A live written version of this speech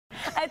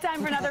It's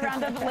time for another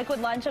round of Liquid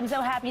Lunch. I'm so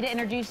happy to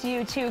introduce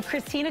you to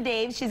Christina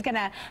Daves. She's going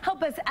to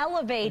help us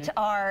elevate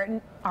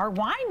our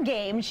wine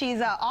game.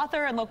 She's an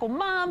author and local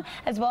mom,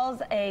 as well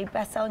as a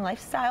best-selling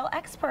lifestyle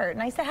expert.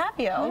 Nice to have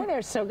you. Hi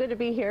there. So good to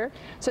be here.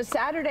 So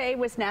Saturday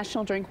was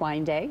National Drink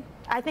Wine Day.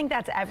 I think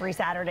that's every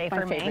Saturday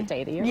for me. My favorite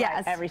day of the year.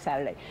 Yes. Right, every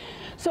Saturday.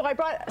 So I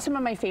brought some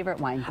of my favorite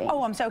wine things.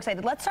 Oh, I'm so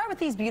excited. Let's start with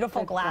these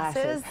beautiful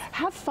glasses.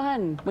 Have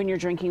fun when you're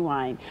drinking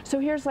wine. So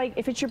here's, like,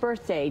 if it's your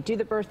birthday, do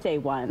the birthday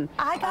one.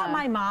 I got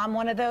my mom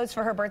one of those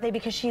for her birthday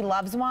because she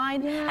loves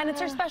wine. Yeah. And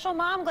it's her special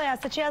mom glass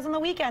that she has on the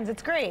weekends.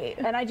 It's great.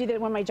 And I do that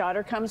when my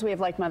daughter comes. We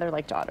have like mother,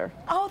 like daughter.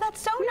 Oh, that's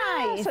so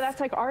nice. So that's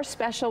like our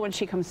special when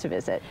she comes to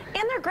visit.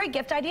 And they're great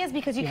gift ideas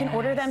because you can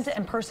order them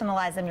and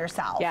personalize them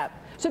yourself. Yeah.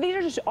 So these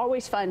are just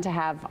always fun to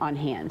have on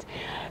hand.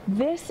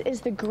 This is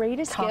the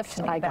greatest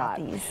gift I got.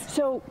 These.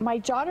 So my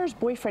daughter's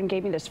boyfriend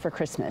gave me this for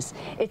Christmas.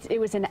 It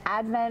was an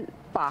Advent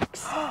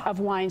box of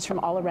wines from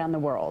all around the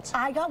world.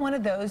 I got one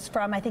of those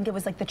from, I think it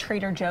was like the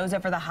Trader Joe's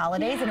over the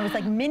holidays, and it was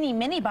like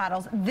mini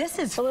bottles. This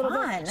is a little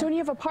fun. bit. So when you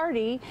have a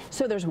party,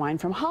 so there's wine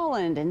from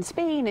Holland and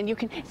Spain, and you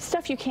can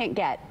stuff you can't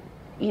get,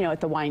 you know, at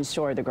the wine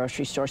store or the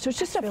grocery store. So it's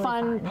just a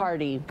fun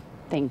party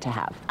thing to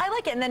have. I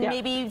like it, and then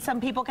maybe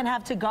some people can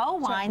have to-go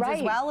wines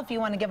as well if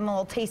you want to give them a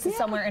little taste of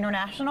somewhere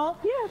international.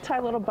 Yeah, tie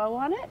a little bow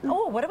on it.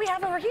 Oh, what do we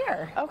have over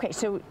here? Okay,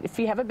 so if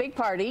you have a big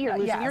party, you're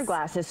losing your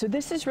glasses. So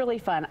this is really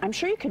fun. I'm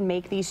sure you can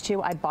make these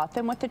too. I bought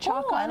them with the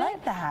chalk on it. I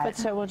like that. But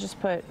so we'll just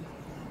put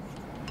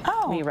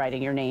me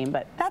writing your name,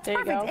 but that's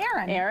perfect.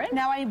 Aaron. Aaron.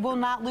 Now I will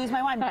not lose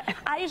my wine.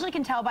 I usually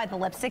can tell by the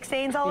lipstick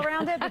stains all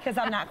around it because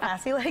I'm not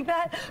classy like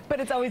that, but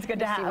it's always good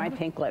to have. See my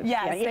pink lips.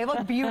 Yes, they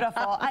look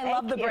beautiful. I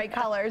love the bright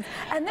colors.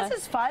 And this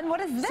is fun. What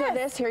is this? So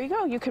this, here you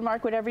go. You can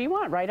mark whatever you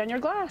want right on your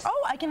glass.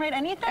 Oh, I can write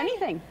anything?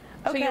 Anything.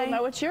 Okay. So you'll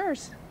know it's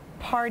yours.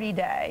 Party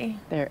day.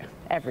 There,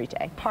 every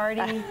day.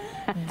 Party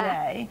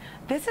day.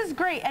 This is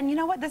great. And you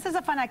know what? This is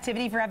a fun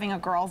activity for having a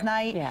girls'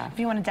 night. Yeah. If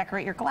you want to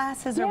decorate your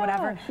glasses or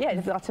whatever.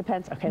 Yeah, lots of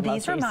pens. Okay,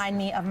 these remind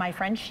me of my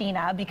friend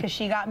Sheena because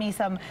she got me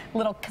some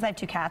little, because I have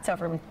 2 cats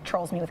over and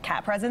trolls me with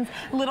cat presents,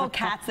 little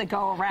cats that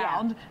go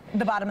around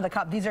the bottom of the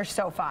cup. These are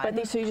so fun. But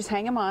these, so you just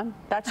hang them on.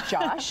 That's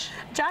Josh.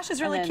 Josh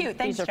is really cute.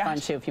 Thanks, These are fun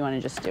too if you want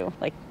to just do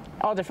like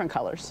all different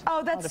colors.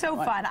 Oh, that's so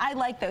fun. I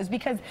like those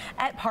because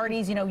at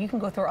parties, you know, you can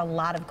go through a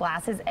lot of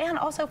glasses, and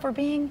also for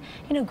being,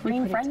 you know,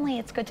 green friendly,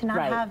 it's good to not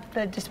have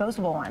the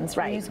disposable ones.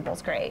 Reusable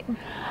is great.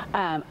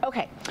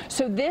 Okay,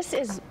 so this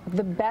is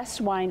the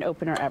best wine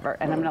opener ever,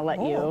 and I'm going to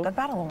let you good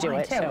bottle of do wine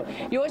it. too. So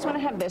you always want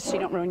to have this so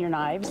you don't ruin your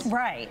knives.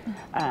 Right.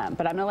 But I'm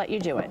going to let you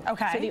do it.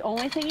 Okay. So the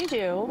only thing you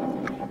do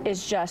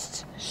is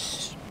just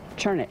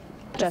turn it.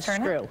 Just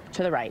screw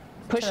to the right.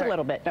 Push a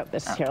little bit. No,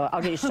 this is here.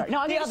 I'll get you started.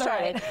 No, I'll get you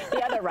started.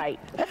 The other right.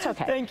 That's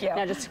okay. Thank you.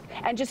 Now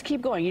just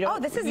keep going. You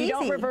don't. This is you easy.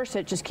 don't reverse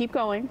it. Just keep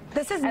going.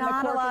 This is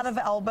not a lot of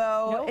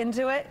elbow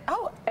into it.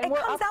 Oh, it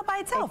comes out by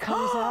itself. It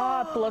comes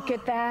up. Look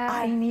at that.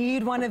 I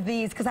need one of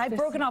these because I've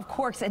broken off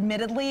corks,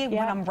 admittedly,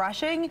 when I'm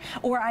brushing,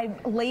 or I'm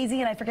lazy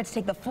and I forget to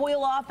take the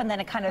foil off, and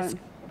then it kind of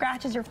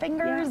scratches your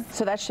fingers. Yeah.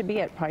 So that should be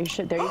it. Probably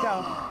should. There you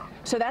go.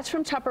 So that's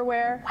from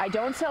Tupperware. I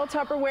don't sell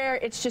Tupperware.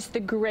 It's just the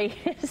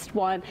greatest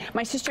one.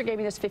 My sister gave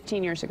me this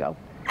 15 years ago.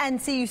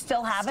 And so you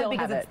still have it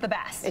because it's the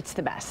best. It's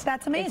the best.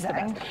 That's amazing.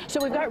 It's the best.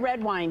 So we've got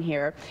red wine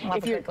here.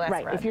 If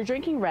you're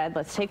drinking red,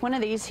 let's take one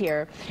of these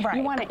here.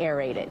 You want to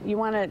aerate it.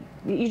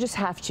 You just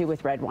have to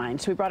with red wine.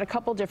 So we brought a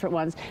couple different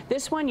ones.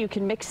 This one you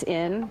can mix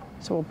in.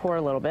 So we'll pour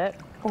a little bit.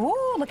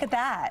 Ooh, look at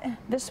that.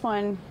 This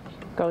one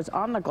goes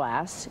on the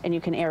glass, and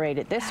you can aerate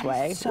it this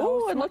way.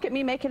 Ooh, and look at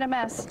me making a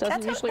mess.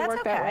 Doesn't usually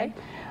work that way.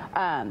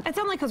 It's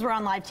only because we're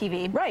on live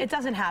TV. Right. It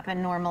doesn't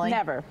happen normally.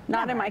 Never.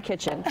 Not in my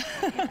kitchen.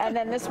 And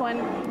then this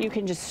one, you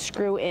can just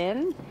screw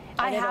in.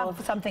 I have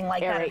something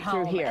like that at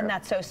home, and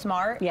that's so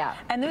smart. Yeah.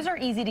 And those are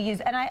easy to use.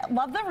 And I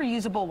love the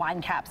reusable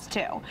wine caps,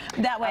 too.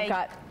 That way,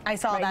 I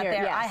saw that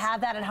there. I have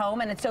that at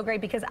home, and it's so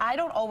great because I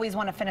don't always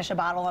want to finish a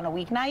bottle on a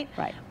weeknight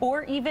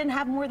or even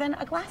have more than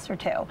a glass or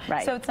two.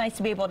 So it's nice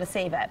to be able to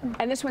save it.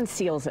 And this one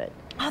seals it.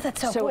 Oh,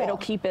 that's so cool. So it'll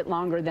keep it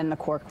longer than the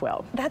cork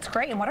will. That's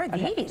great. And what are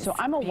these? So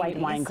I'm a white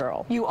wine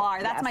girl. You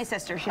are. That's my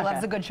sister. She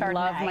loves a good Chardonnay.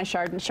 Love my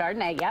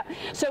Chardonnay, yep.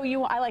 So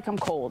I like them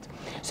cold.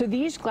 So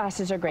these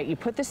glasses are great. You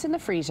put this in the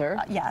freezer.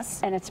 Yes.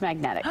 And it's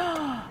magnetic.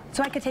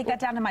 So I could take that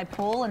down to my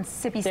pool and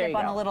sippy sip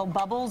on a little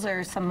bubbles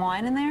or some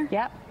wine in there?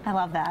 Yep. I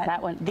love that.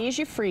 That one. These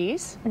you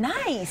freeze.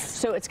 Nice.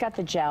 So it's got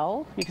the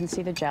gel. You can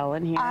see the gel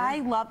in here. I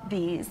love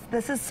these.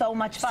 This is so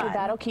much fun. So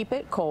that'll keep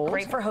it cold.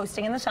 Great for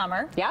hosting in the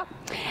summer. Yep.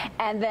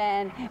 And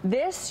then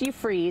this you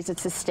freeze.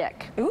 It's a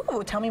stick.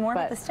 Ooh, tell me more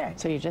about the stick.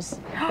 So you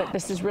just, but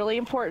this is really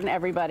important,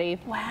 everybody.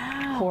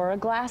 Wow. Pour a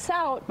glass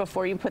out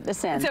before you put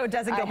this in. So it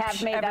doesn't go I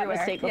have made that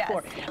mistake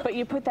before. But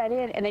you put that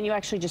in, and then you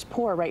actually just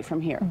pour right from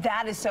here.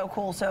 That is so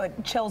cool. So it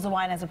chills bottles of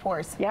wine as it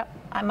pours. Yep.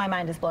 My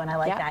mind is blown. I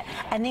like that.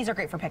 And these are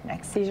great for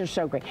picnics. These are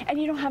so great. And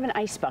you don't have an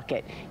ice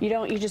bucket.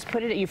 You just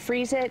put it, you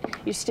freeze it,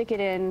 you stick it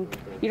in.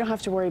 You don't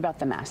have to worry about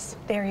the mess.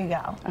 There you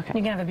go. Okay.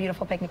 You can have a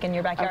beautiful picnic in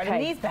your backyard. Okay.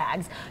 And these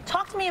bags,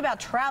 talk to me about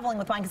traveling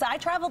with wine, because I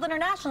traveled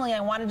internationally. I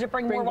wanted to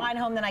bring more wine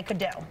home than I could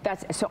do.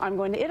 So I'm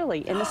going to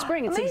Italy in the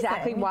spring. It's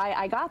exactly why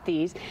I got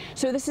these.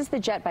 So this is the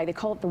jet bag. They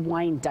call it the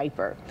wine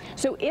diaper.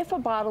 So if a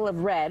bottle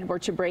of red were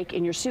to break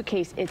in your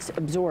suitcase, it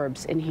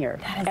absorbs in here.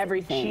 That is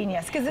everything.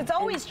 Genius, because it's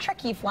always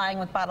tricky flying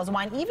with bottles of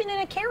wine, even in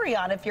a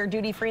carry-on if you're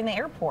duty-free in the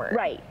airport.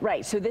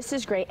 Right. So this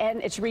is great,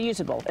 and it's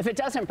reusable. If it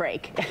doesn't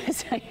break,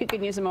 so you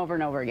can use them over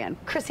and over again.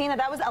 Christina,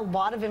 that was a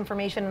lot of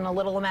information in a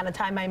little amount of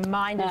time. My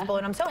mind is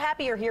blown. I'm so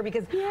happy you're here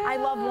because I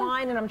love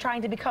wine, and I'm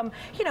trying to become,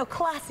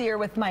 classier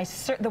with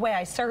the way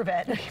I serve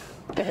it.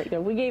 There you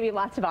go. We gave you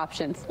lots of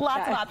options.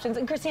 Lots of options.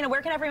 And Christina,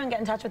 where can everyone get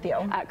in touch with you?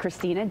 At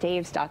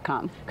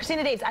ChristinaDaves.com.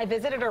 Christina Daves, I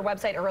visited her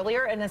website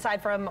earlier, and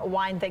aside from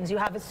wine things, you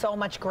have so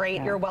much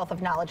great, your wealth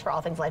of knowledge for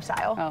all things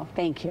lifestyle. Oh,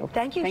 thank you.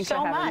 Thank you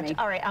so much. Me.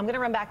 All right, I'm going to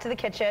run back to the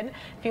kitchen.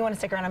 If you want to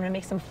stick around, I'm going to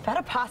make some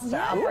feta pasta.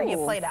 I'll bring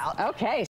you a plate out. Okay.